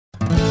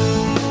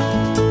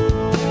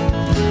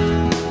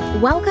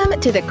Welcome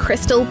to the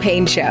Crystal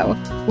Paine Show,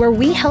 where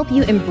we help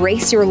you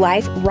embrace your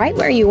life right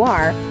where you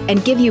are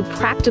and give you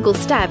practical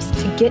steps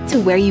to get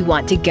to where you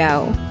want to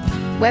go.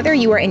 Whether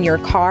you are in your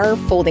car,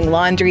 folding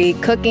laundry,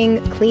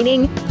 cooking,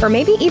 cleaning, or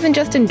maybe even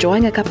just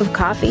enjoying a cup of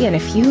coffee and a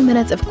few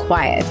minutes of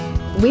quiet,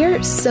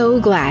 we're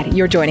so glad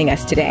you're joining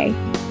us today.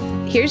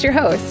 Here's your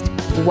host,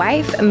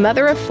 wife,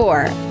 mother of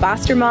four,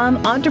 foster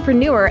mom,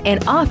 entrepreneur,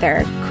 and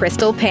author,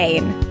 Crystal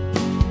Paine.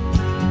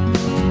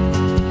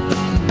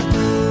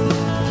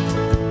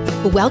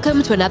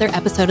 Welcome to another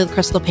episode of the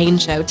Crystal Paine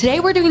Show. Today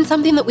we're doing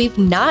something that we've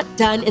not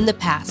done in the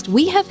past.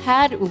 We have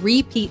had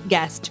repeat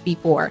guests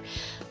before,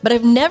 but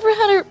I've never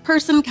had a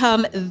person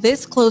come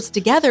this close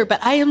together,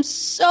 but I am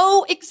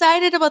so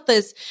excited about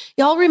this.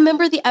 Y'all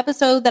remember the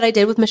episode that I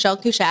did with Michelle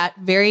Couchette?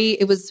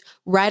 It was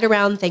right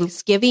around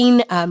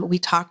Thanksgiving. We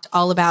talked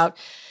all about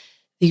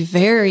the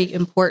very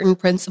important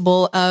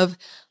principle of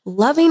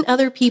loving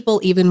other people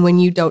even when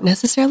you don't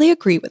necessarily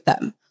agree with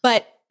them.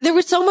 But there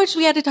was so much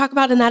we had to talk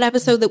about in that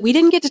episode that we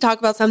didn't get to talk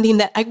about something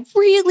that I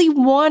really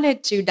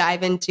wanted to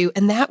dive into,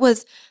 and that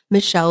was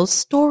Michelle's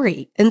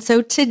story. And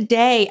so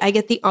today I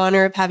get the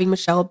honor of having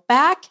Michelle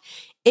back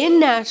in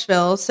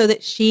Nashville so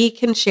that she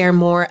can share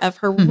more of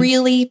her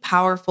really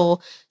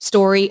powerful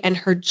story and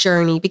her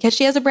journey, because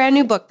she has a brand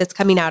new book that's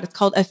coming out. It's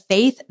called A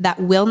Faith That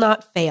Will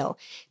Not Fail,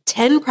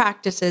 10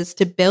 Practices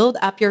to Build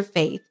Up Your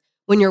Faith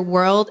When Your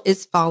World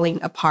is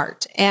Falling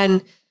Apart.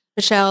 And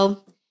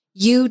Michelle,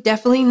 you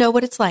definitely know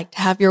what it's like to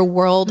have your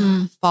world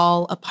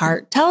fall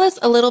apart. Tell us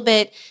a little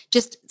bit,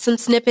 just some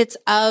snippets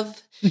of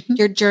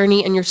your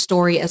journey and your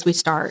story as we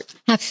start.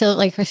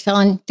 Absolutely, Crystal.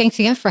 And thanks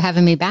again for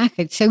having me back.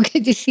 It's so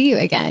good to see you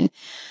again.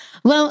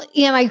 Well,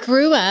 I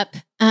grew up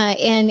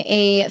in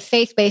a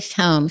faith-based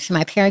home. So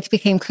my parents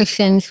became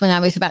Christians when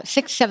I was about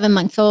 6, 7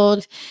 months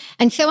old.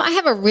 And so I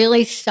have a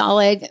really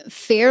solid,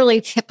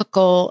 fairly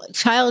typical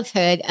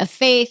childhood of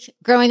faith,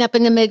 growing up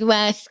in the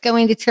Midwest,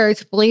 going to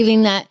church,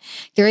 believing that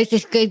there is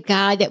this good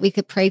God that we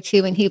could pray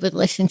to and he would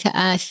listen to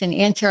us and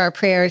answer our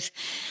prayers.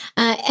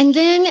 And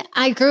then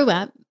I grew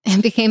up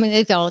and became an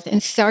adult,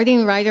 and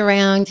starting right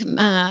around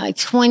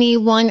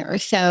 21 or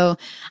so,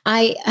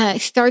 I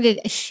started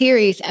a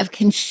series of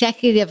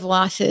consecutive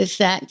losses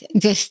that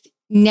just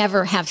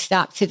never have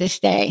stopped to this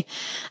day.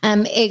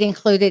 It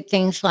included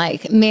things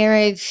like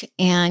marriage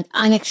and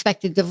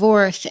unexpected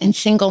divorce and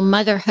single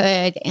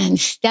motherhood and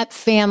step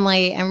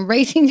family and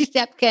raising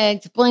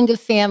stepkids, blended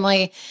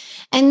family.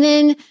 And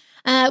then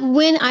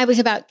when I was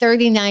about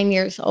 39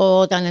 years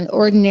old, on an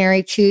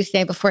ordinary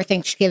Tuesday before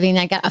Thanksgiving,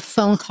 I got a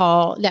phone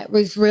call that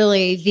was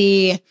really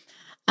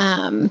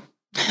the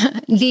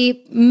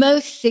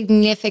most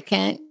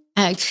significant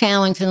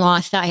challenge and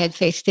loss that I had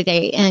faced to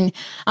date. And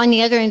on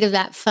the other end of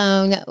that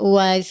phone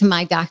was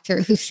my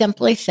doctor, who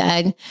simply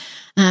said,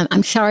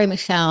 I'm sorry,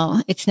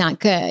 Michelle, it's not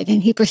good.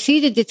 And he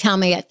proceeded to tell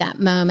me at that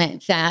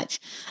moment that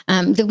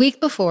the week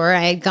before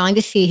I had gone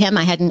to see him,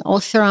 I had an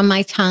ulcer on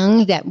my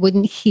tongue that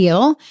wouldn't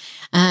heal.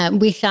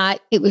 We thought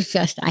it was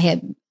just I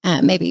had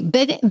maybe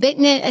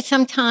bitten it at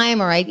some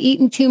time, or I'd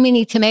eaten too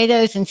many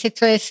tomatoes and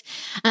citrus.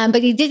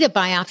 But he did a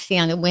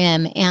biopsy on a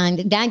whim.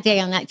 And that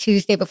day, on that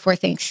Tuesday before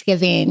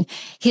Thanksgiving,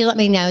 he let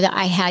me know that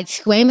I had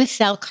squamous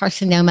cell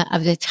carcinoma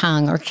of the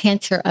tongue, or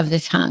cancer of the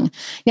tongue.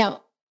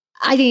 Now,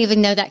 I didn't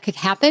even know that could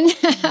happen.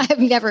 I've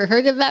never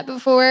heard of that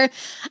before.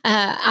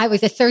 I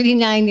was a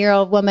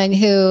 39-year-old woman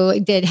who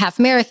did half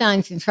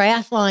marathons and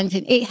triathlons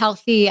and ate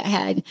healthy. I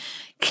had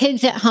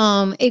kids at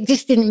home. It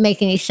just didn't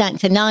make any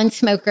sense. A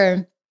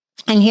non-smoker.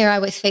 And here I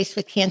was faced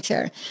with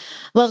cancer.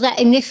 Well, that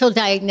initial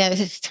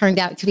diagnosis turned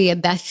out to be a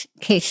best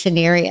case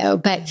scenario,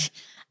 but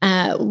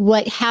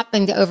what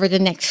happened over the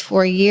next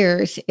 4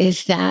 years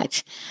is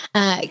that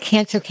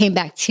cancer came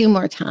back 2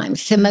 more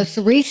times. The most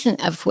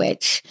recent of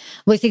which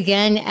was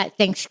again at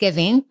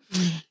Thanksgiving.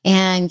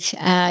 And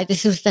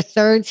this was the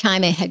 3rd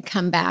time it had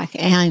come back.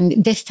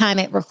 And this time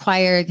it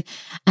required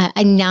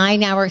a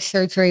 9-hour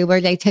surgery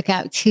where they took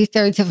out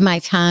 2/3 of my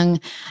tongue.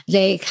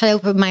 They cut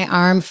open my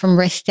arm from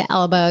wrist to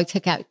elbow,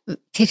 took out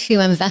tissue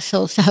and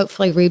vessels to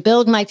hopefully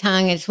rebuild my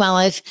tongue, as well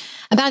as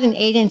about an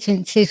 8-inch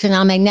incision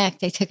on my neck.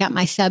 They took out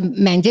my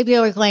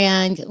submandibular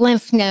gland,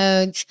 lymph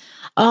nodes,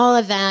 all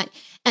of that,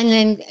 and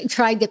then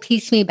tried to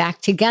piece me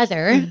back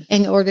together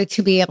in order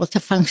to be able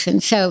to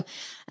function. So,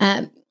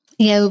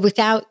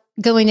 without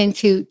going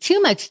into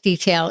too much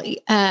detail,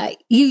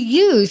 you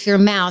use your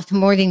mouth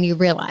more than you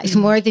realize,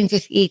 more than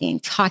just eating,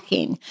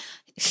 talking,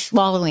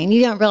 swallowing.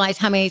 You don't realize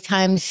how many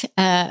times,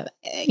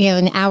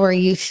 an hour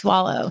you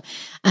swallow.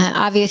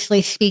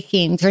 Obviously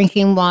speaking,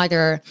 drinking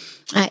water,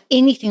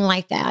 anything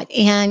like that.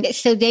 And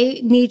so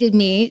they needed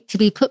me to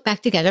be put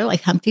back together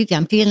like Humpty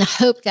Dumpty in the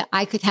hope that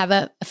I could have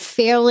a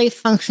fairly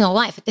functional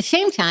life. At the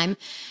same time,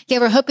 they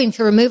were hoping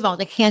to remove all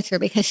the cancer,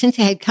 because since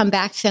it had come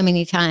back so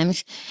many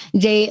times,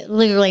 they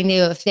literally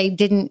knew if they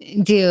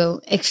didn't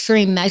do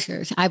extreme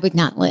measures, I would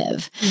not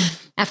live.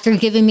 After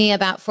giving me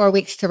about 4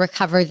 weeks to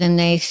recover, then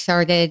they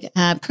started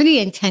pretty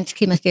intense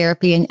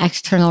chemotherapy and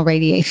external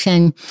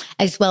radiation,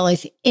 as well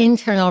as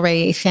internal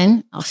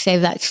radiation. I'll save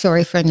that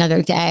story for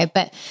another day.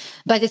 But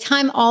by the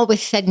time all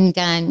was said and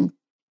done,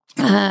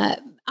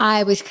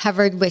 I was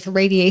covered with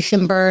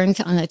radiation burns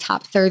on the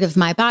top third of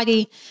my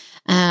body.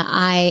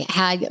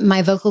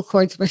 My vocal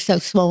cords were so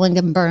swollen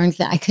and burned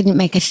that I couldn't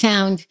make a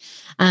sound.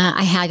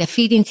 I had a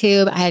feeding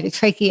tube. I had a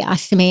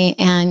tracheostomy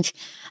and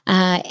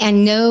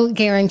no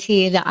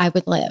guarantee that I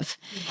would live.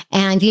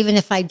 And even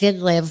if I did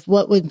live,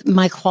 what would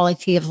my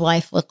quality of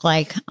life look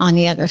like on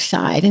the other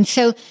side? And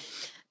so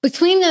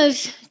between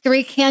those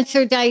 3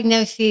 cancer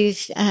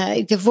diagnoses,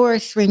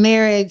 divorce,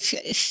 remarriage,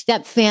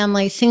 step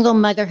family, single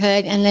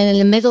motherhood, and then in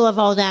the middle of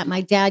all that,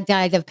 my dad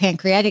died of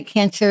pancreatic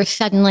cancer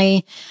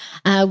suddenly.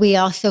 We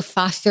also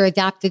foster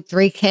adopted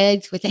 3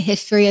 kids with a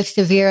history of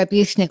severe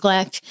abuse,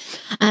 neglect.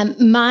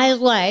 My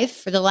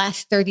life for the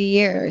last 30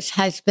 years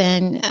has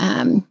been,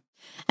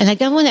 and I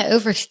don't want to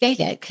overstate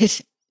it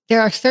because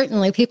there are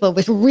certainly people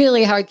with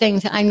really hard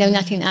things that I know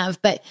nothing of,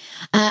 but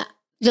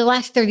the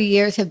last 30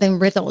 years have been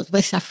riddled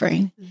with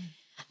suffering.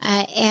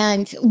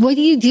 And what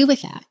do you do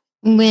with that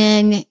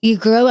when you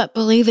grow up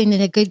believing in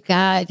a good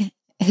God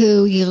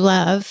who you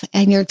love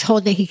and you're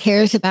told that he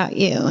cares about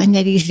you and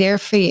that he's there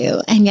for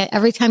you? And yet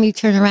every time you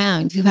turn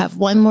around, you have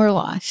one more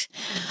loss,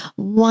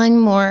 one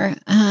more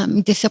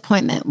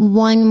disappointment,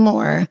 one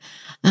more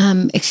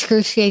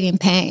excruciating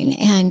pain.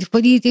 And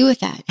what do you do with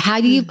that? How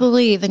do you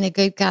believe in a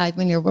good God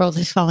when your world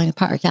is falling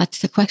apart?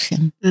 That's the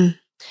question.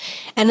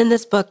 And in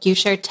this book, you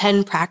share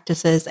 10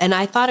 practices. And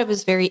I thought it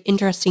was very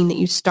interesting that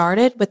you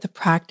started with the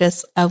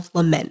practice of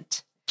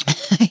lament.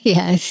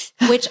 Yes.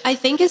 Which I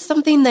think is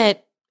something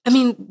that,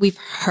 we've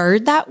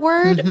heard that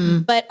word,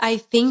 but I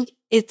think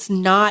it's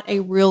not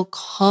a real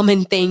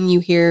common thing you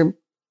hear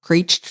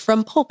preached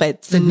from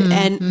pulpits.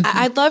 And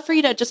I'd love for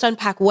you to just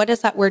unpack, what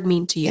does that word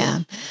mean to you? Yeah.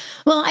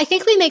 Well, I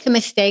think we make a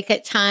mistake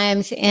at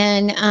times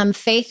in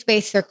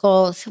faith-based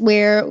circles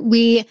where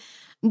we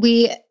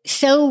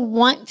so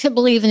want to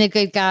believe in a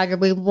good God, or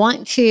we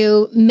want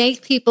to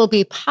make people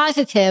be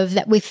positive,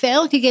 that we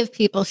fail to give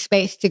people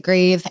space to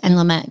grieve and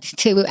lament,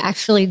 to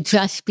actually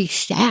just be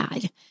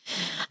sad.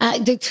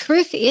 The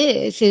truth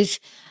is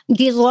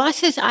the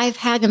losses I've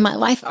had in my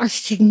life are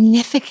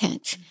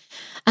significant.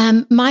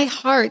 My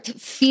heart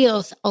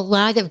feels a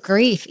lot of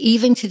grief,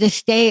 even to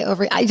this day.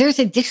 There's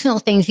additional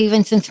things,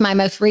 even since my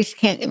most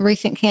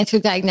recent cancer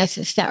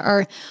diagnosis, that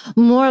are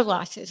more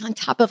losses on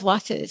top of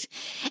losses.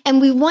 And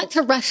we want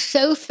to rush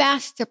so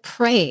fast to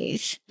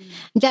praise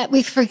that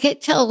we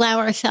forget to allow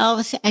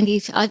ourselves and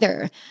each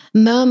other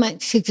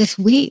moments to just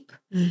weep.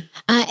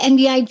 And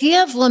the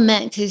idea of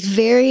lament is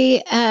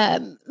very,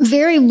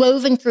 very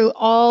woven through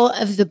all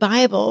of the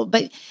Bible,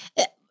 but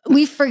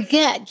we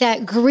forget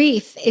that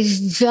grief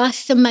is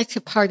just as much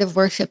a part of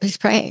worship as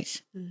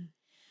praise.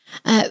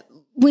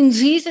 When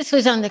Jesus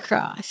was on the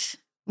cross,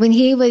 when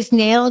he was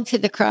nailed to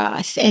the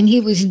cross and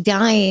he was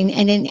dying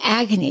and in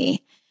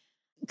agony,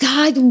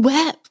 God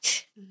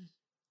wept.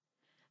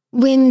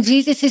 When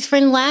Jesus'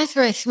 friend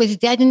Lazarus was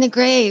dead in the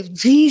grave,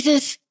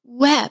 Jesus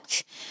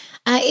wept.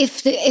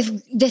 If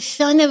the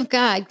Son of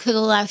God could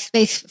allow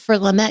space for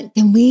lament,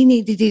 then we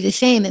need to do the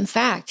same. In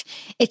fact,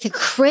 it's a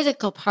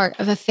critical part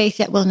of a faith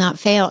that will not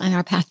fail in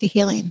our path to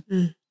healing.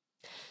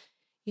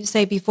 You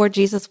say, before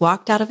Jesus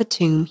walked out of a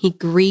tomb, he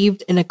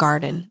grieved in a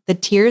garden. The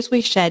tears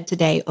we shed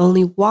today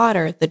only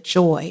water the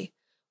joy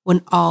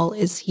when all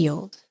is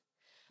healed.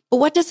 But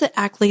what does it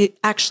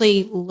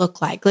actually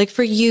look like? Like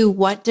for you,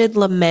 what did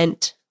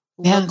lament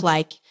look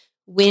like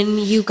when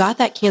you got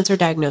that cancer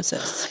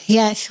diagnosis?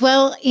 Yes.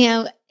 Well,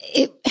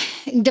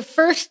 the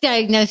first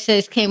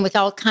diagnosis came with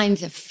all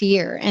kinds of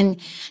fear. And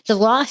the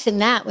loss in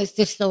that was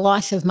just the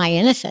loss of my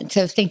innocence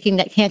of thinking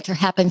that cancer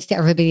happens to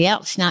everybody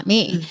else, not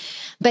me.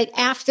 But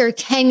after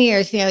 10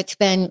 years, it's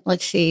been,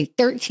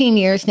 13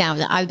 years now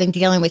that I've been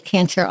dealing with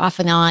cancer off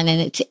and on.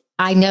 And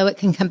I know it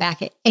can come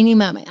back at any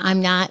moment.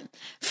 I'm not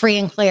free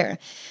and clear.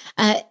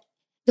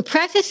 The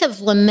practice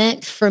of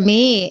lament for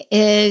me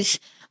is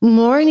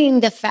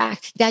mourning the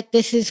fact that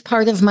this is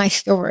part of my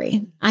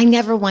story. I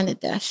never wanted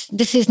this.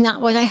 This is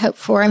not what I hoped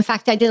for. In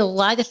fact, I did a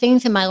lot of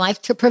things in my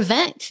life to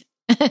prevent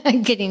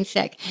getting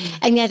sick,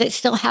 and yet it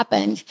still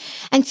happened.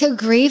 And so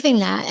grieving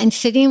that and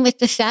sitting with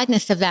the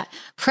sadness of that,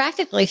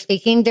 practically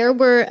speaking, there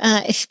were,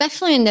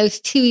 especially in those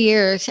 2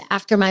 years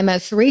after my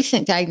most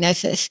recent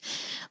diagnosis,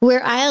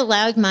 where I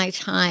allowed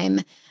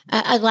myself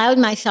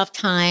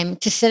time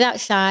to sit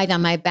outside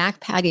on my back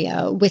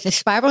patio with a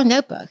spiral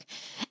notebook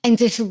and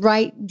just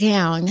write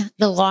down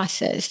the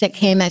losses that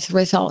came as a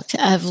result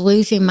of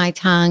losing my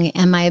tongue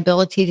and my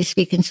ability to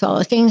speak and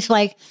swallow. Things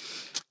like,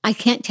 I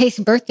can't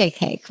taste birthday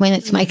cake when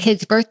it's my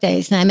kids'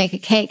 birthdays and I make a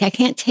cake. I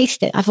can't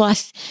taste it. I've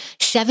lost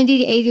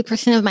 70 to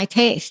 80% of my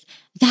taste.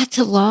 That's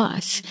a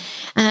loss.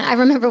 I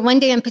remember one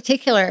day in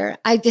particular,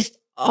 I just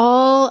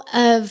all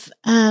of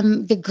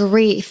the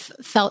grief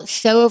felt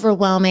so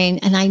overwhelming,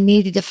 and I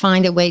needed to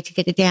find a way to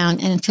get it down.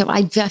 And so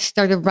I just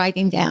started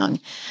writing down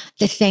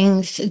the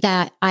things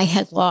that I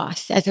had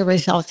lost as a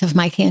result of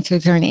my cancer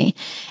journey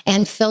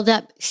and filled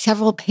up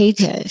several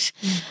pages.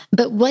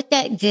 But what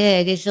that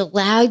did is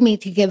allowed me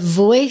to give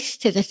voice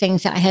to the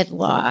things that I had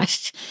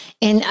lost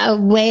in a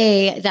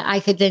way that I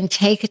could then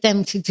take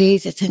them to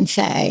Jesus and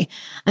say,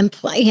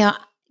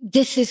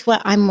 this is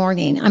what I'm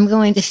mourning. I'm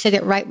going to sit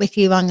it right with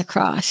you on the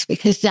cross,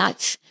 because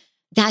that's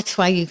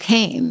why you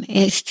came,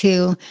 is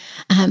to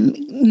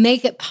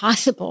make it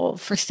possible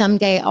for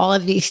someday all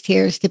of these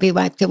tears to be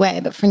wiped away.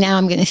 But for now,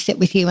 I'm going to sit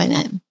with you in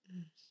it.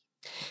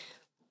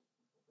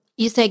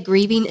 You say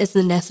grieving is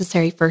the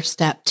necessary first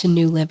step to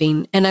new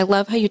living. And I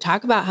love how you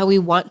talk about how we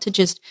want to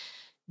just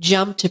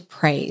jump to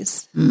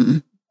praise,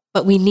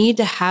 but we need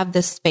to have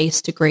this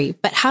space to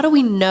grieve. But how do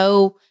we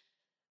know?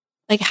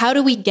 How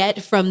do we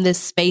get from this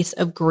space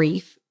of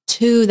grief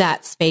to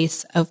that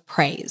space of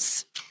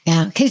praise?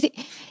 Yeah, because,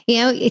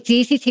 it's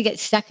easy to get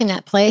stuck in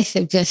that place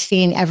of just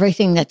seeing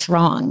everything that's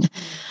wrong.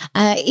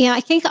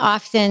 I think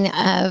often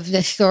of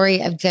the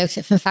story of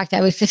Joseph. In fact,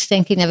 I was just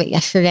thinking of it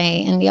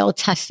yesterday in the Old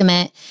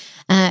Testament.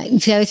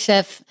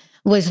 Joseph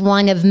was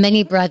one of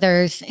many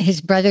brothers. His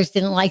brothers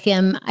didn't like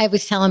him. I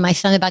was telling my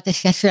son about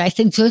this yesterday. I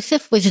said,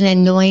 Joseph was an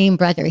annoying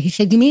brother. He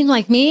said, you mean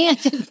like me? I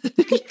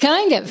said,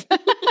 kind of.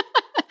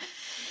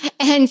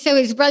 And so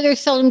his brothers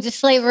sold him to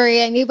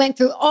slavery, and he went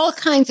through all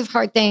kinds of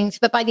hard things.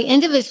 But by the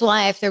end of his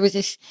life,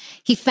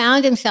 he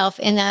found himself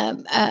in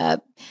a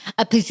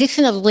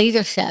position of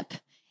leadership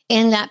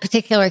in that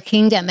particular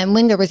kingdom. And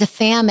when there was a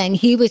famine,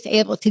 he was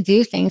able to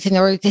do things in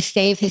order to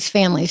save his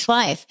family's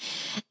life.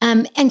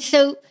 And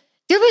so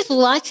there was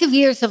lots of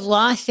years of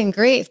loss and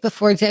grief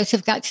before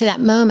Joseph got to that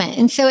moment.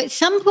 And so at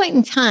some point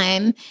in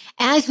time,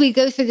 as we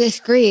go through this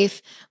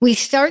grief, we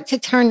start to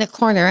turn the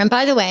corner. And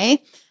by the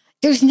way,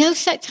 there's no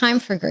set time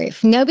for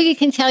grief. Nobody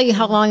can tell you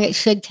how long it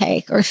should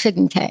take or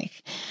shouldn't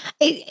take.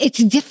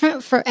 It's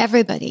different for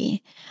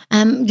everybody.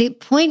 The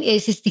point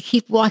is to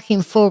keep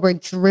walking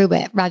forward through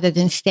it rather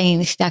than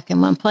staying stuck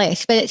in one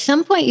place. But at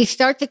some point you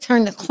start to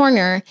turn the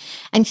corner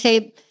and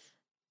say,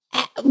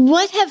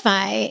 what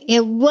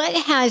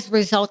has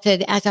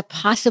resulted as a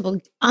possible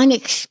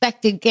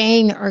unexpected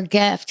gain or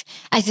gift,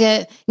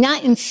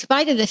 not in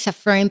spite of the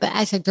suffering, but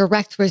as a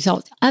direct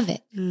result of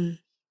it?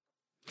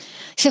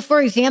 So,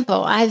 for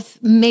example,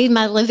 I've made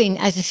my living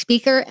as a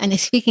speaker and a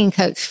speaking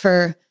coach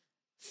for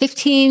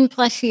 15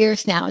 plus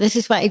years now. This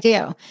is what I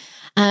do.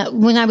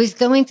 When I was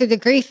going through the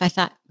grief, I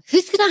thought,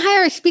 who's going to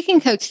hire a speaking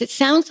coach that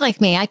sounds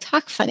like me? I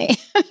talk funny.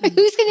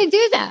 Who's going to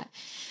do that?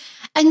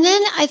 And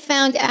then I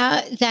found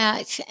out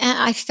that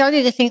I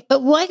started to think,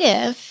 but what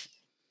if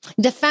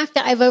the fact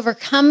that I've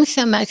overcome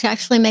so much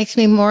actually makes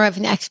me more of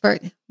an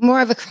expert,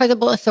 more of a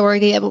credible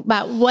authority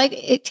about what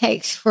it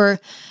takes for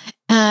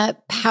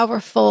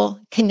powerful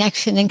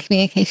connection and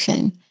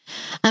communication.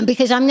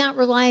 Because I'm not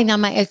relying on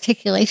my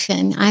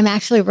articulation. I'm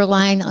actually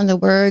relying on the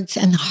words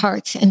and the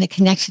hearts and the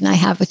connection I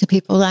have with the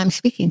people that I'm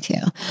speaking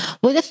to.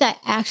 What if that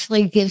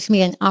actually gives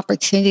me an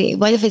opportunity?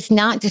 What if it's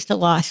not just a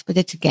loss, but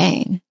it's a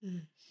gain?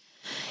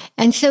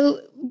 And so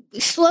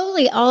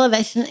slowly all of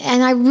us,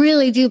 and I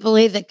really do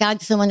believe that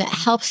God's the one that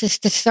helps us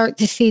to start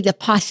to see the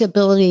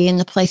possibility in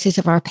the places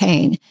of our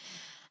pain.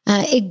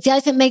 It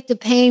doesn't make the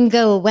pain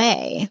go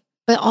away,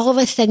 but all of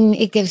a sudden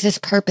it gives us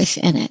purpose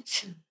in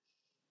it.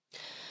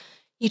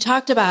 You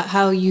talked about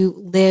how you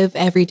live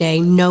every day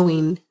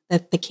knowing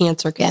that the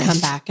cancer can come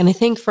back. And I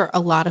think for a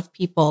lot of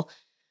people,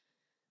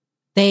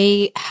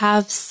 they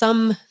have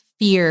some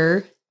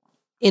fear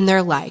in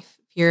their life,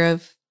 fear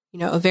of,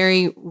 a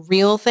very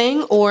real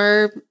thing,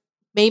 or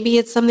maybe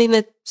it's something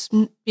that,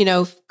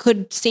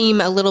 could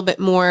seem a little bit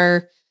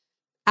more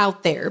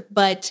out there,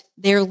 but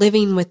they're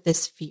living with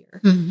this fear.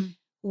 Mm-hmm.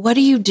 What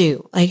do you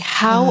do?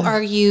 How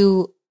are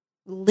you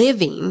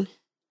living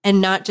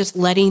and not just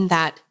letting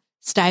that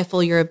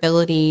stifle your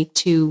ability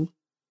to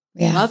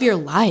love your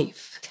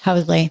life?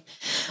 Totally.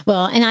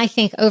 Well, and I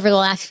think over the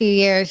last few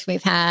years,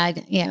 we've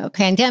had, a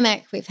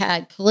pandemic, we've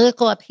had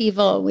political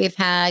upheaval, we've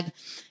had,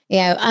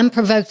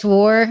 unprovoked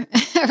war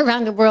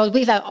around the world.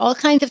 We've had all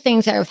kinds of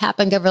things that have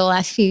happened over the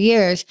last few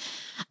years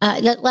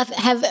that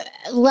have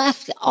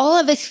left all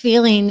of us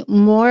feeling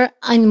more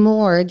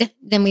unmoored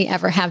than we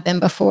ever have been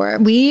before.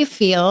 We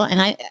feel,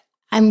 and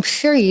I'm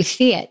sure you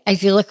see it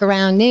as you look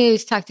around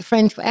news, talk to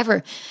friends,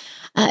 whatever,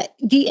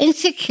 the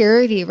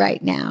insecurity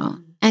right now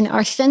and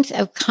our sense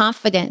of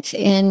confidence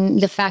in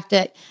the fact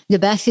that the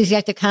best is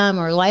yet to come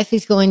or life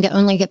is going to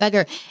only get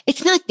better.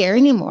 It's not there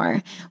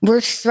anymore.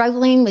 We're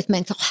struggling with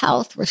mental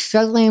health. We're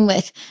struggling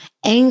with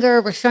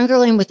anger. We're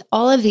struggling with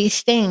all of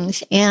these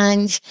things.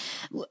 And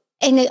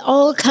it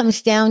all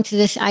comes down to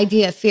this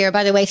idea of fear.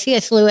 By the way,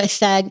 C.S. Lewis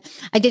said,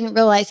 I didn't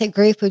realize that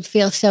grief would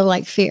feel so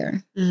like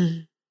fear.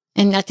 Mm.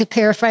 And not to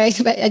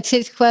paraphrase, but it's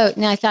his quote.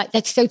 And I thought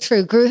that's so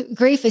true.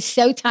 Grief is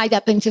so tied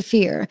up into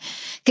fear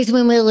because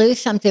when we lose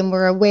something,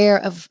 we're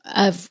aware of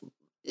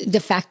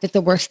the fact that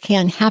the worst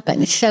can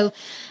happen. So,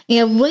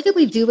 what do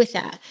we do with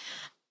that?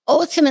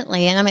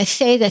 ultimately, and I'm going to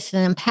say this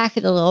and unpack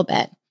it a little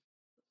bit,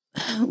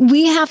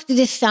 we have to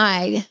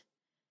decide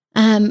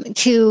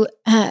to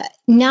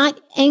not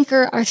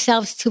anchor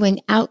ourselves to an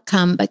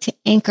outcome, but to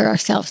anchor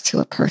ourselves to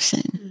a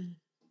person.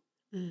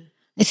 Mm-hmm.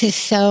 This is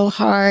so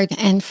hard.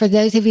 And for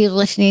those of you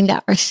listening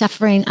that are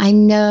suffering, I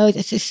know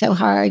this is so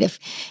hard. If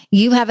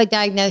you have a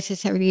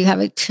diagnosis or you have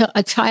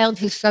a child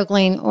who's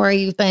struggling, or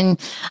you've been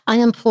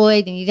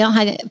unemployed and you don't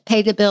have to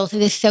pay the bills,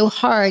 it is so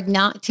hard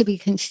not to be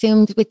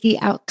consumed with the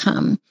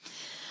outcome.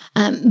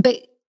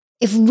 But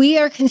if we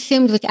are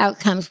consumed with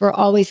outcomes, we're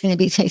always going to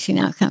be chasing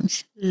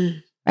outcomes,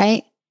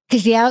 right?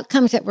 Because the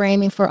outcomes that we're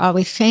aiming for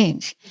always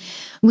change.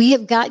 We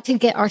have got to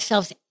get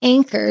ourselves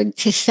anchored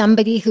to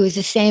somebody who is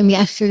the same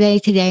yesterday,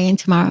 today, and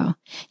tomorrow.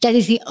 That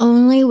is the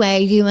only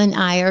way you and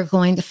I are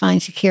going to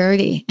find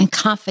security and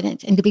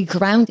confidence and to be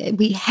grounded.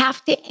 We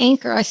have to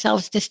anchor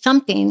ourselves to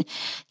something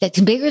that's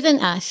bigger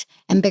than us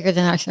and bigger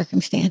than our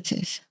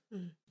circumstances.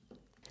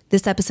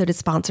 This episode is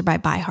sponsored by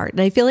ByHeart, and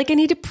I feel like I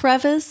need to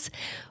preface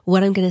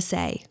what I'm going to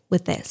say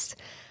with this.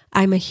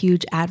 I'm a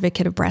huge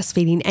advocate of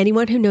breastfeeding.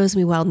 Anyone who knows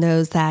me well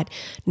knows that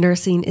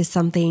nursing is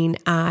something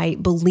I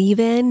believe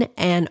in,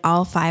 and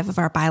all 5 of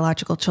our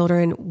biological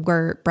children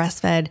were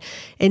breastfed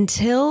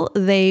until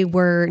they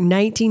were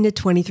 19 to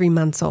 23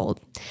 months old.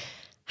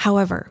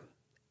 However,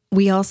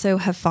 we also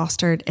have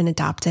fostered and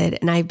adopted,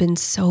 and I've been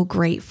so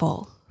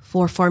grateful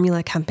for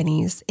formula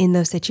companies in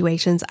those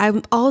situations.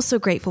 I'm also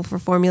grateful for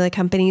formula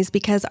companies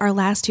because our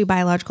last 2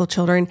 biological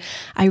children,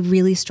 I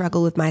really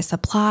struggled with my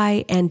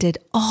supply and did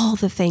all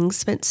the things,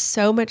 spent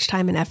so much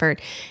time and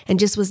effort, and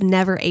just was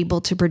never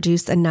able to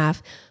produce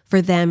enough for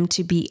them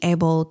to be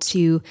able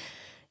to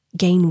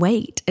gain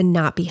weight and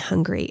not be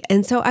hungry.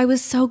 And so I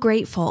was so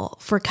grateful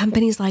for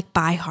companies like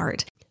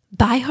ByHeart.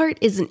 ByHeart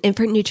is an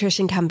infant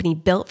nutrition company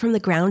built from the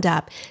ground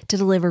up to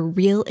deliver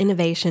real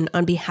innovation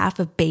on behalf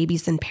of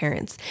babies and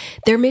parents.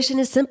 Their mission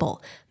is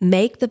simple: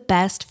 make the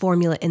best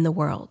formula in the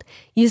world.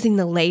 Using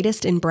the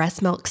latest in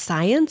breast milk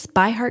science,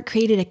 ByHeart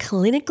created a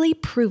clinically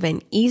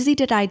proven, easy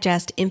to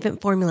digest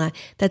infant formula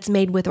that's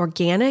made with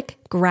organic,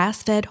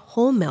 grass-fed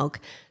whole milk,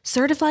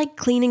 certified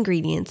clean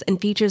ingredients, and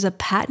features a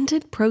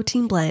patented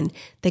protein blend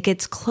that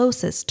gets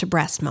closest to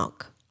breast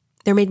milk.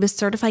 They're made with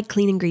certified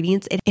clean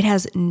ingredients. It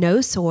has no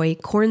soy,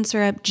 corn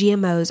syrup,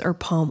 GMOs, or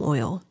palm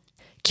oil.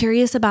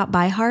 Curious about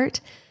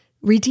ByHeart?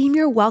 Redeem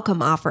your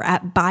welcome offer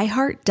at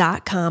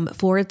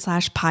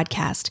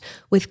byheart.com/podcast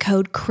with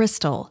code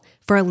CRYSTAL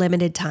for a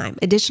limited time.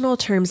 Additional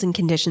terms and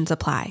conditions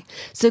apply.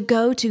 So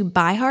go to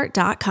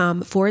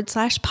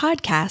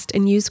byheart.com/podcast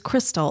and use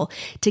CRYSTAL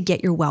to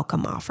get your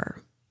welcome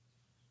offer.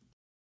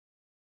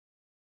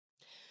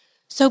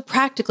 So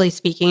practically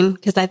speaking,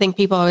 because I think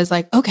people are always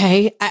like,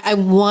 okay, I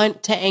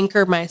want to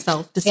anchor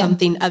myself to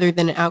something other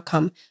than an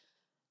outcome.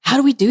 How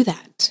do we do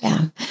that?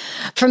 Yeah.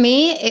 For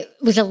me, it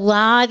was a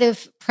lot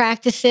of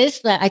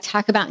practices that I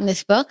talk about in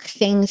this book.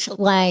 Things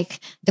like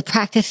the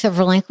practice of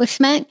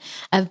relinquishment,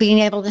 of being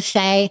able to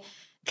say,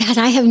 God,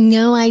 I have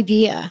no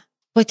idea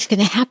what's going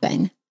to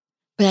happen,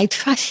 but I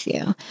trust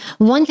you.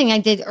 One thing I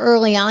did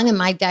early on in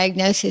my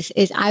diagnosis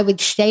is I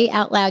would say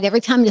out loud, every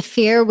time the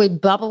fear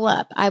would bubble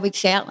up, I would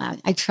say out loud,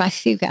 I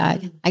trust you,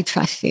 God. I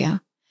trust you.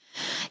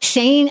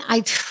 Saying,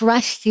 I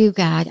trust you,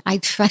 God, I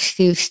trust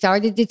you,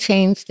 started to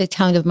change the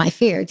tone of my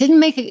fear. It didn't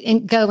make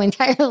it go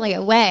entirely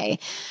away,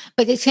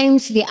 but it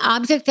changed the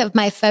object of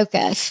my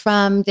focus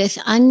from this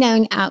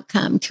unknown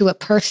outcome to a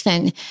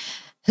person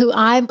who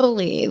I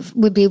believe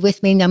would be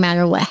with me no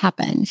matter what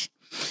happens.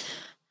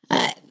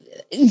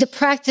 The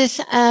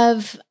practice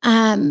of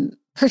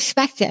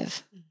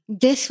perspective.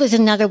 This was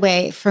another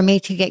way for me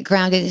to get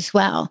grounded as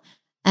well.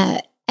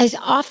 As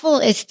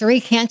awful as 3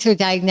 cancer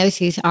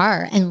diagnoses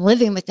are, and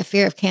living with the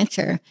fear of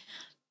cancer,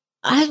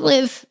 I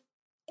live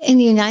in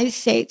the United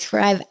States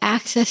where I have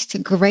access to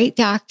great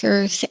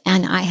doctors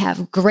and I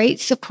have great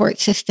support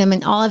system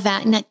and all of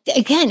that. And that,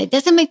 again, it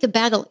doesn't make the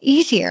battle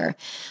easier,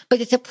 but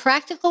it's a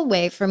practical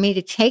way for me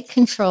to take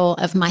control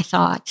of my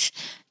thoughts,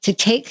 to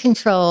take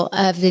control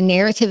of the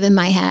narrative in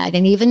my head.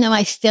 And even though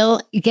I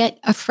still get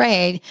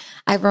afraid,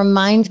 I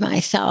remind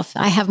myself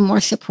I have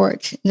more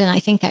support than I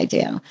think I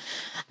do.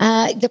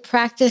 The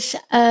practice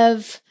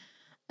of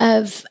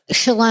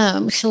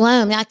shalom.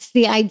 Shalom, that's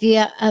the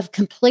idea of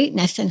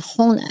completeness and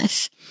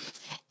wholeness.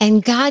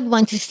 And God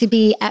wants us to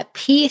be at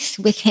peace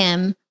with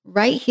him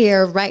right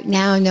here, right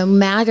now, no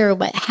matter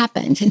what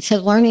happens. And so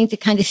learning to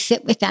kind of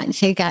sit with that and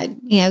say, God,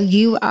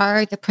 you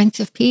are the Prince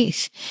of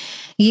Peace.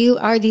 You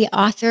are the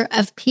author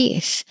of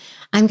peace.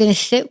 I'm going to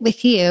sit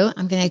with you.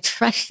 I'm going to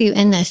trust you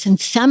in this. And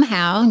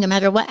somehow, no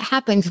matter what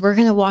happens, we're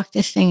going to walk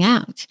this thing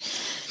out.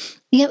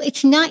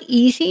 It's not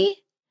easy.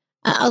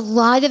 A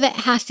lot of it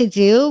has to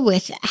do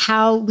with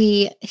how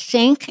we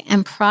think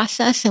and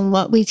process and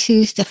what we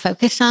choose to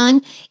focus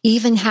on,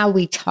 even how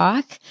we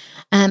talk.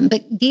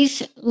 But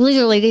these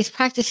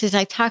practices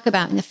I talk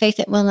about in The Faith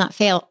That Will Not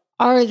Fail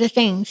are the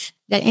things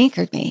that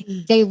anchored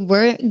me. They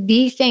were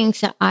the things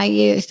that I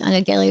used on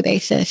a daily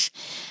basis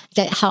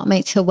that helped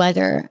me to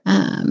weather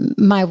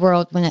my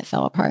world when it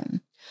fell apart.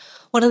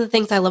 One of the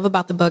things I love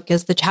about the book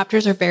is the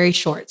chapters are very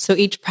short. So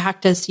each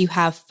practice you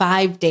have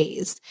 5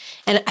 days.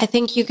 And I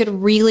think you could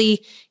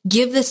really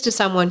give this to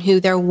someone who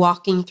they're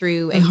walking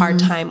through a hard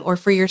time, or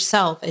for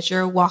yourself as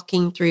you're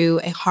walking through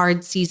a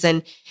hard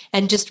season,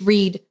 and just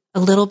read a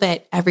little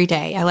bit every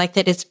day. I like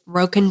that it's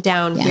broken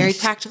down very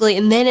practically.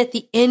 And then at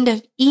the end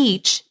of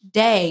each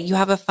day, you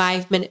have a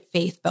 5-minute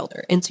faith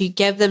builder. And so you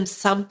give them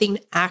something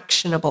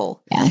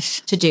actionable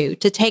to do,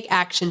 to take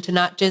action, to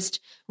not just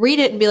read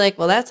it and be like,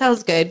 well, that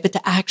sounds good, but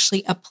to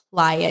actually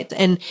apply it.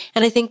 And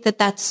I think that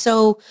that's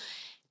so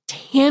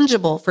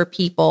tangible for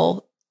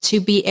people to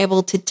be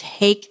able to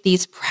take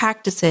these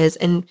practices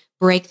and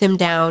break them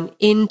down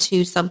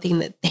into something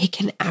that they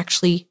can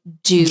actually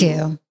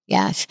do.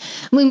 Yes.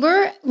 When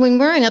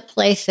we're in a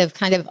place of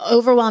kind of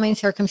overwhelming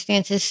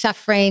circumstances,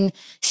 suffering,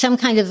 some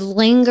kind of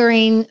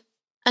lingering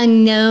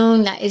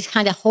unknown that is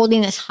kind of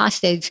holding us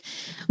hostage,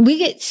 we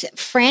get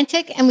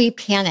frantic and we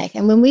panic.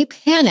 And when we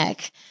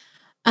panic,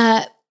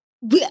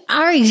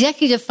 our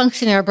executive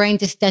function in our brain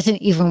just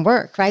doesn't even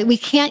work, right? We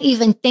can't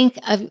even think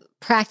of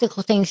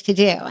practical things to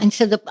do. And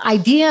so the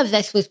idea of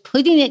this was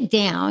putting it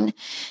down.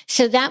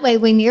 So that way,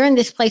 when you're in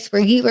this place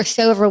where you are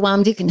so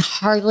overwhelmed, you can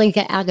hardly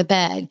get out of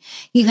bed,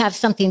 you have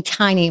something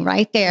tiny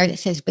right there that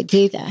says, but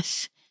do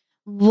this.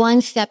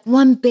 One step,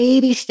 one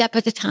baby step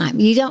at a time.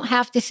 You don't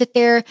have to sit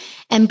there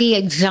and be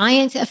a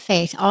giant of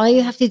faith. All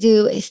you have to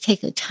do is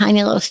take a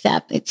tiny little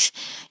step. It's,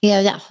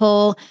 that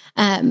whole,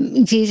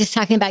 Jesus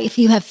talking about if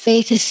you have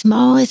faith as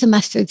small as a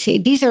mustard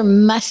seed. These are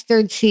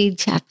mustard seed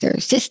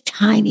chapters, just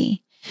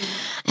tiny.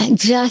 And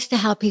just to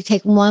help you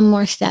take one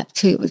more step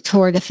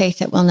toward a faith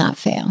that will not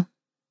fail.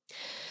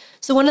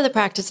 So one of the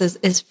practices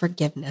is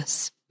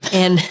forgiveness.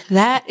 And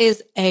that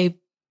is a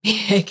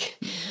big,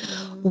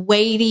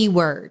 weighty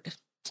word.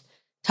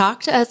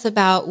 Talk to us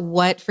about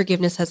what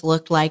forgiveness has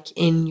looked like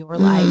in your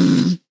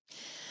life.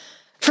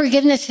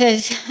 Forgiveness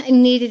has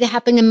needed to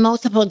happen in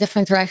multiple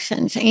different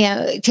directions.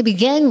 To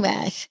begin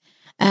with,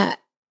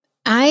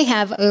 I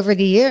have over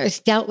the years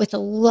dealt with a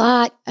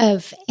lot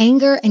of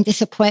anger and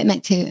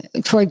disappointment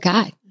toward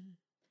God.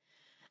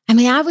 I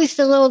mean, I was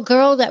the little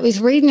girl that was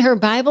reading her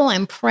Bible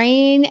and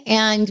praying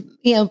and,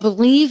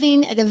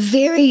 believing at a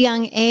very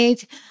young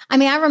age. I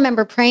mean, I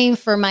remember praying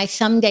for my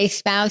someday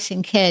spouse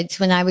and kids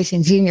when I was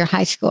in junior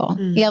high school,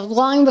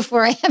 long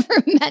before I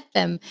ever met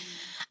them.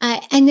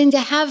 And then to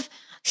have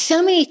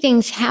so many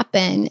things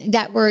happen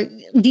that were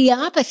the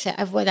opposite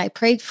of what I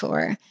prayed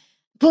for.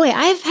 Boy,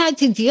 I've had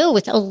to deal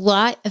with a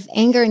lot of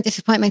anger and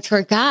disappointment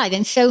toward God.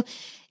 And so,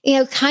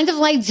 kind of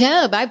like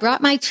Job, I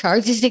brought my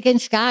charges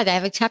against God. I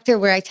have a chapter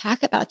where I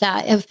talk about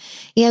that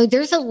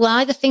there's a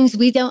lot of things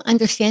we don't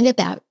understand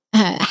about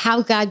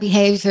how God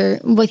behaves or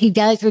what he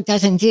does or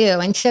doesn't do.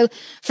 And so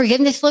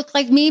forgiveness looked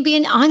like me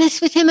being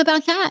honest with him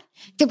about that,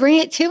 to bring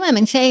it to him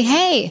and say,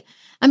 hey,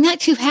 I'm not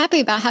too happy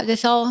about how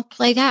this all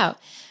played out.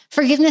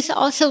 Forgiveness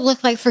also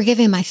looked like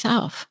forgiving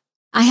myself.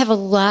 I have a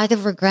lot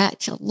of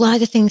regrets, a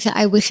lot of things that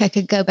I wish I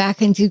could go back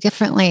and do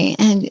differently.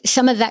 And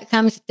some of that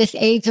comes at this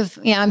age of,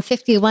 I'm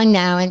 51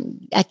 now.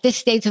 And at this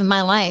stage of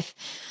my life,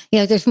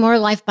 there's more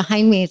life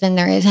behind me than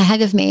there is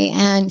ahead of me.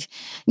 And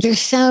there's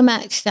so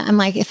much that I'm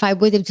like, if I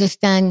would have just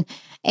done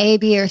A,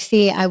 B, or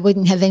C, I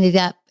wouldn't have ended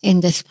up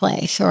in this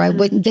place, or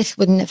this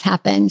wouldn't have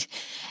happened.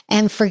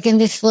 And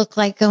forgiveness looked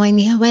like going,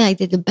 I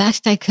did the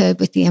best I could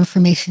with the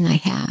information I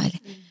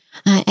had.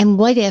 And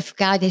what if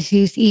God has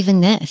used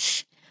even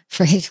this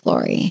for his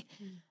glory?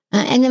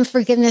 And then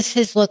forgiveness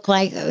has looked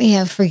like,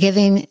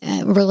 forgiving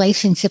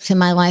relationships in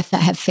my life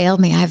that have failed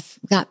me. I've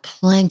got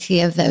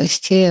plenty of those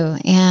too.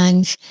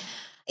 And,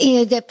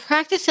 the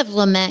practice of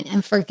lament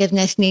and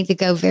forgiveness need to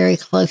go very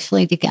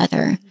closely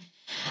together.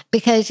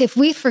 Because if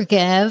we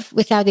forgive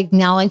without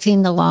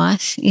acknowledging the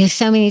loss,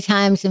 so many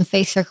times in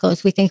faith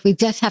circles, we think we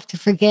just have to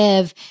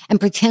forgive and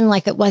pretend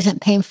like it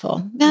wasn't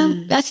painful.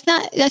 No, that's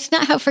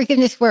not how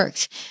forgiveness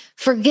works.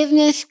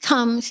 Forgiveness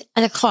comes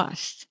at a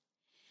cost.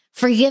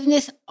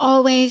 Forgiveness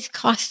always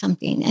costs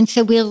something. And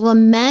so we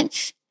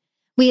lament,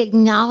 we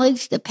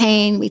acknowledge the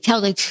pain, we tell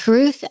the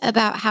truth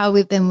about how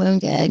we've been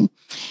wounded.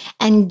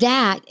 And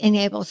that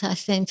enables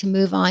us then to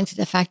move on to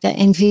the fact that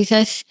in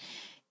Jesus,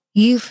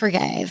 you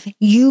forgave,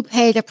 you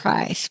paid a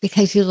price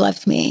because you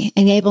loved me.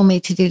 Enable me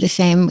to do the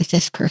same with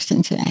this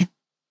person today.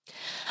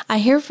 I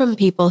hear from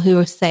people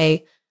who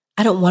say,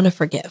 I don't want to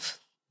forgive.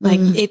 Like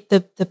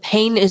the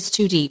pain is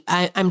too deep.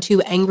 I'm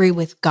too angry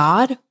with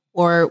God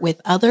or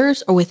with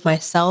others or with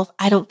myself.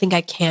 I don't think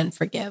I can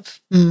forgive.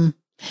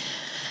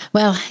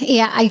 Well,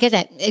 yeah, I get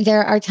it.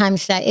 There are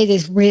times that it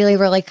is really,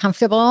 really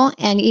comfortable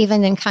and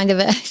even in kind of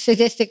a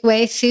sadistic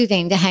way,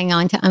 soothing to hang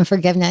on to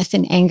unforgiveness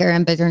and anger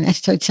and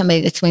bitterness towards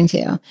somebody that's wounded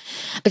you.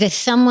 But as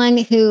someone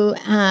who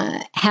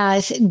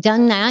has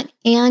done that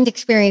and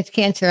experienced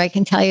cancer, I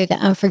can tell you that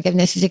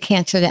unforgiveness is a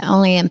cancer that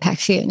only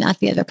impacts you, not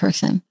the other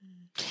person.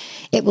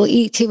 It will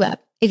eat you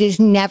up. It is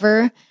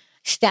never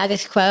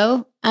status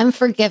quo.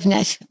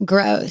 Unforgiveness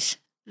grows.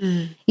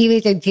 You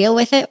either deal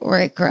with it or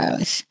it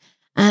grows.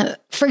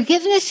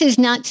 Forgiveness is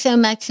not so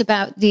much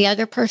about the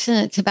other person.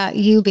 It's about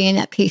you being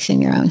at peace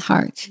in your own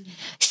heart.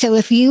 So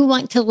if you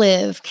want to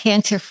live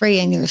cancer-free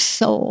in your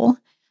soul,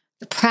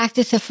 the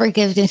practice of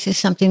forgiveness is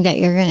something that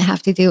you're going to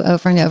have to do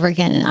over and over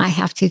again. And I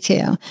have to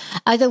too.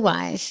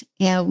 Otherwise,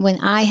 when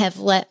I have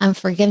let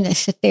unforgiveness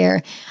sit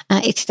there,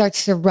 it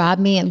starts to rob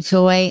me of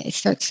joy. It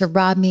starts to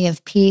rob me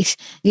of peace.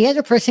 The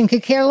other person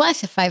could care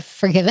less if I've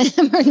forgiven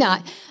them or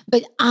not,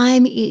 but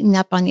I'm eaten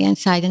up on the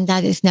inside, and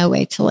that is no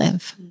way to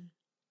live.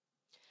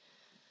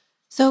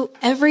 So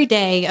every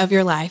day of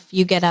your life,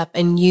 you get up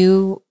and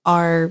you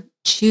are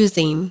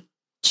choosing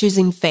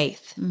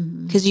faith,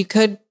 because you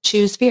could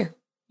choose fear.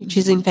 You're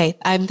choosing faith.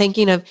 I'm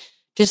thinking of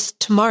just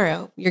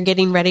tomorrow, you're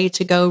getting ready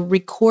to go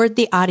record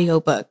the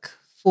audiobook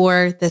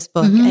for this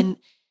book. And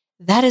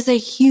that is a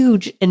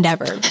huge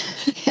endeavor.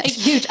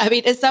 I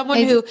mean, as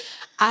someone who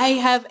I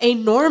have a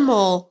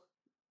normal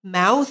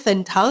mouth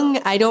and tongue,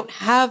 I don't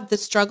have the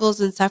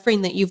struggles and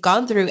suffering that you've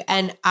gone through.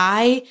 And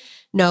I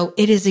know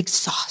it is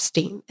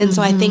exhausting. And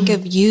so I think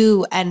of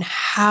you and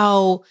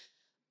how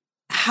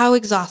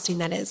exhausting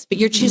that is, but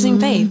you're choosing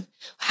faith.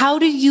 How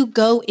do you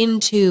go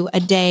into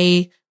a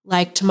day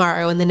like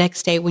tomorrow and the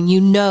next day when you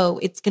know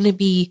it's going to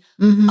be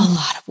a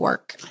lot of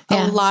work,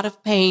 a lot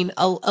of pain,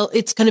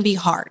 it's going to be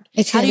hard?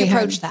 How do you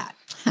approach that?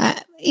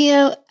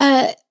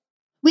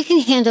 We can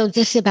handle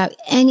just about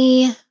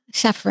any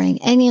suffering,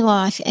 any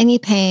loss, any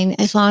pain,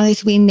 as long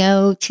as we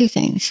know two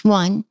things.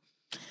 One,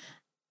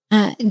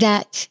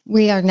 that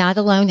we are not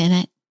alone in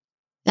it.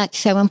 That's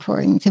so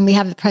important. And we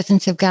have the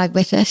presence of God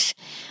with us,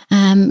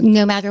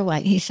 no matter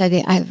what. He said,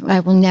 I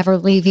will never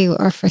leave you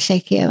or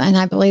forsake you. And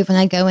I believe when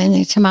I go in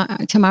there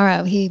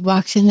tomorrow, he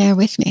walks in there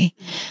with me.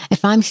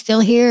 If I'm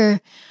still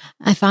here,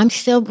 if I'm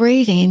still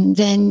breathing,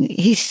 then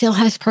he still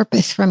has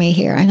purpose for me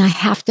here. And I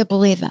have to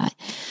believe that.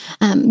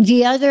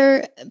 The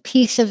other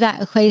piece of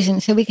that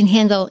equation, so we can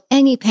handle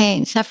any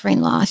pain,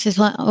 suffering, loss, as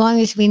long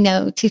as we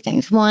know two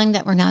things. One,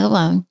 that we're not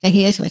alone, that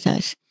he is with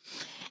us.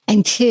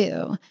 And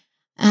two,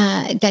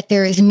 that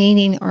there is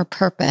meaning or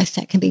purpose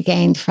that can be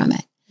gained from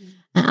it.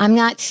 I'm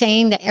not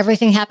saying that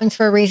everything happens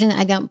for a reason.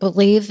 I don't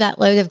believe that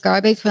load of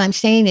garbage. What I'm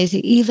saying is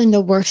that even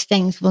the worst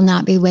things will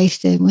not be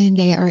wasted when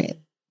they are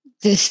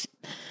just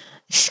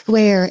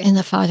square in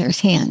the Father's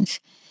hands.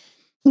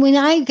 When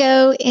I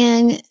go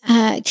in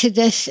to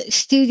this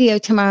studio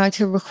tomorrow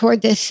to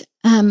record this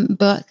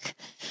book,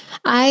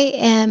 I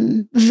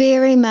am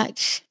very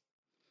much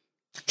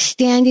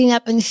standing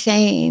up and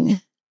saying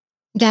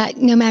that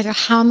no matter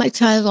how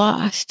much I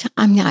lost,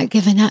 I'm not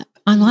giving up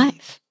on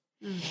life.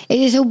 It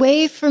is a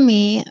way for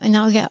me, and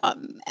I'll get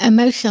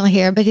emotional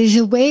here, but it is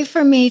a way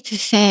for me to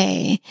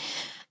say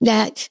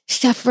that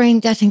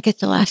suffering doesn't get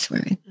the last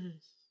word.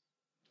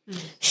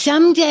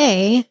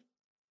 Someday,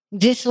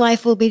 this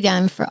life will be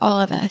done for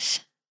all of us.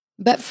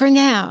 But for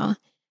now,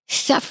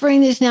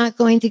 suffering is not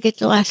going to get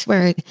the last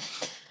word.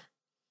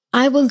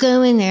 I will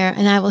go in there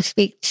and I will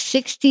speak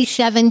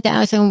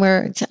 67,000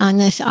 words on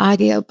this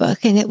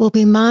audiobook, and it will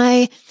be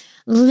my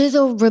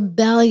little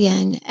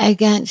rebellion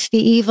against the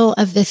evil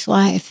of this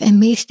life and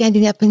me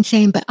standing up and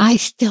saying, but I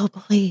still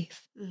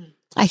believe.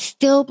 I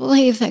still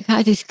believe that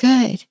God is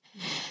good,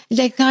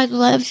 that God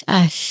loves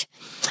us,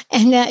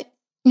 and that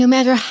no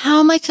matter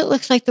how much it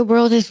looks like the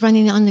world is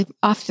running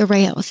off the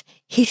rails,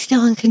 he's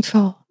still in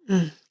control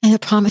and the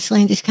promised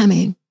land is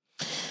coming.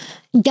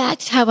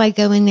 That's how I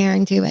go in there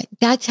and do it.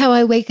 That's how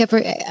I wake up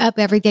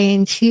every day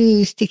and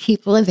choose to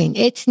keep living.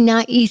 It's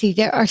not easy.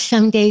 There are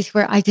some days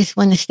where I just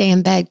want to stay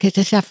in bed because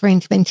the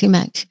suffering's been too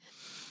much.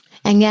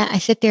 And yet I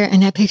sit there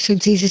and I picture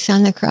Jesus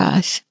on the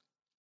cross,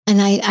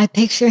 and I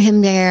picture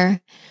him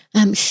there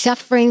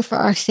suffering for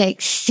our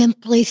sake,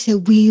 simply so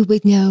we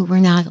would know we're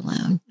not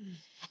alone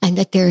and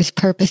that there is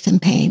purpose in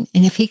pain.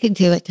 And if he could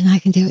do it, then I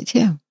can do it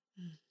too.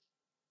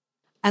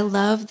 I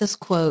love this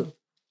quote.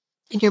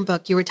 In your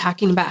book, you were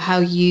talking about how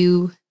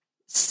you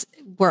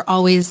were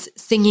always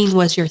singing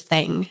was your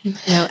thing,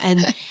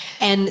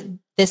 and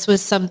this was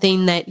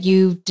something that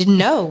you didn't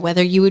know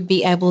whether you would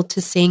be able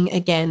to sing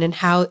again, and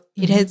how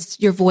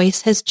your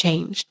voice has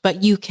changed,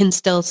 but you can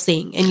still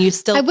sing and you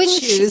still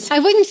choose. I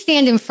wouldn't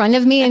stand in front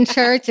of me in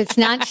church. It's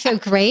not so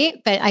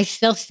great, but I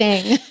still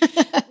sing.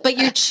 But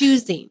you're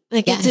choosing,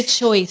 It's a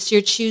choice.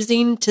 You're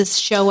choosing to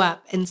show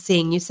up and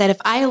sing. You said,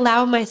 if I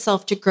allow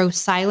myself to grow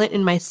silent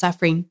in my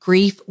suffering,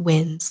 grief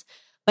wins.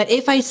 But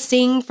if I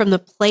sing from the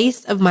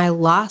place of my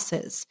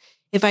losses,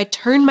 if I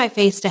turn my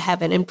face to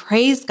heaven and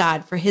praise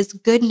God for his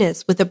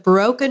goodness with a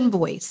broken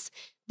voice,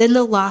 then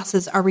the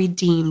losses are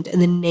redeemed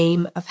in the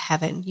name of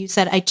heaven. You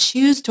said, I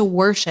choose to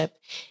worship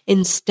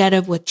instead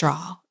of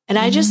withdraw. And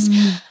I just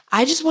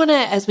want to,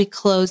 as we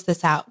close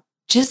this out,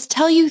 just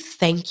tell you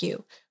thank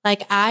you.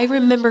 I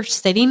remember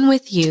sitting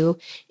with you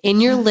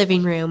in your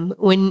living room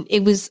when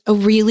it was a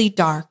really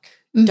dark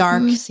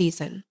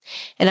season.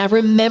 And I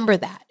remember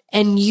that.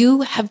 And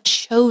you have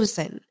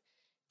chosen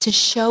to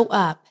show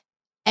up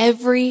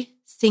every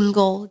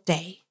single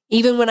day,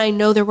 even when I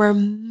know there were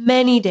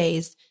many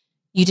days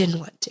you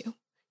didn't want to.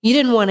 You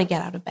didn't want to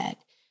get out of bed.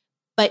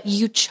 but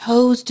you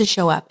chose to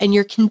show up, and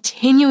you're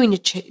continuing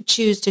to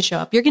choose to show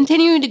up. You're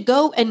continuing to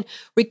go and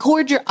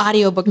record your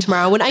audiobook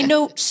tomorrow. When I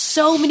know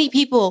so many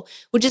people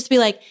would just be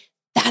like,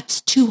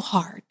 that's too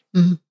hard.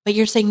 Mm-hmm. But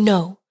you're saying,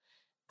 no,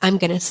 I'm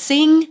going to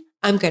sing.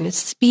 I'm going to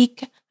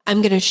speak.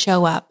 I'm going to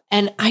show up.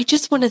 And I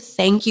just want to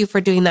thank you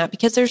for doing that,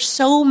 because there's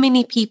so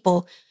many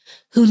people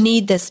who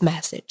need this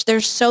message.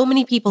 There's so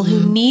many people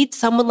who need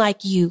someone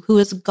like you, who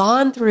has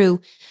gone through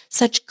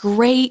such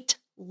great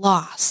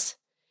loss,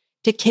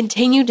 to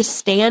continue to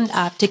stand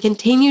up, to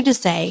continue to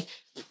say,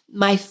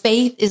 my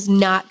faith is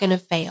not going to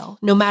fail.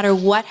 No matter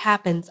what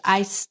happens,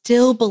 I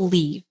still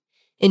believe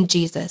in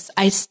Jesus.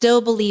 I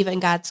still believe in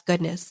God's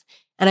goodness.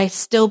 And I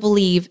still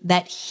believe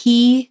that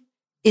He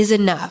is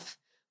enough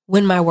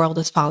when my world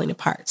is falling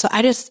apart. So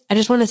I just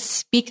want to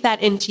speak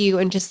that into you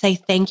and just say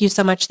thank you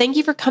so much. Thank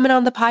you for coming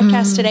on the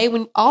podcast today,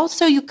 when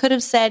also you could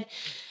have said,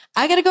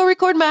 I got to go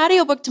record my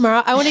audiobook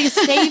tomorrow. I want to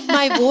save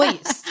my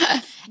voice.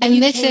 And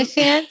miss a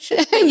chance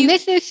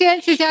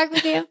to talk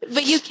with you.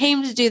 But you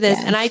came to do this.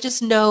 Yes. And I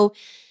just know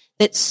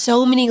that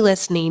so many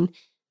listening,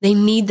 they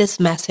need this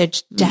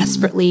message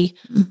desperately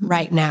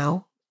right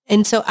now.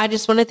 And so I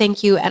just want to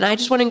thank you. And I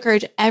just want to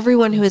encourage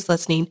everyone who is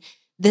listening,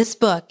 this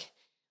book,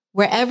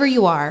 wherever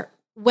you are,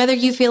 whether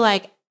you feel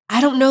like,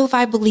 I don't know if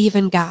I believe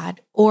in God,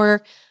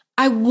 or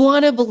I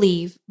want to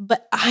believe,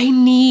 but I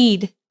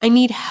need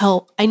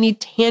help. I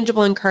need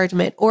tangible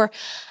encouragement. Or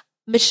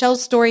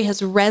Michelle's story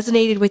has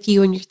resonated with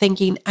you and you're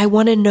thinking, I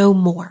want to know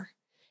more.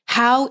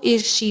 How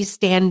is she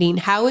standing?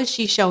 How is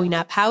she showing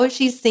up? How is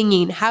she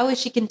singing? How is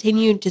she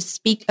continuing to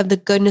speak of the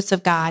goodness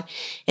of God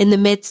in the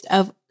midst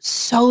of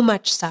so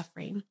much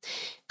suffering?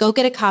 Go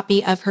get a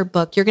copy of her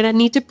book. You're going to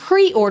need to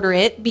pre-order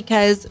it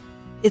because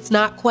it's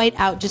not quite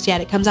out just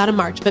yet. It comes out in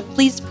March, but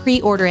please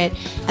pre-order it.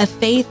 A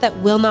Faith That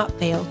Will Not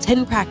Fail,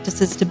 10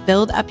 Practices to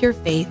Build Up Your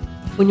Faith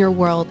When Your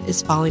World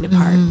is Falling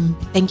Apart.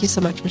 Thank you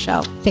so much,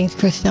 Michelle. Thanks,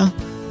 Crystal.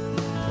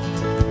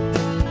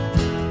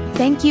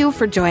 Thank you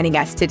for joining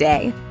us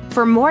today.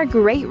 For more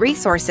great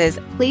resources,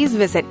 please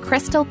visit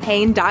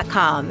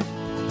crystalpaine.com.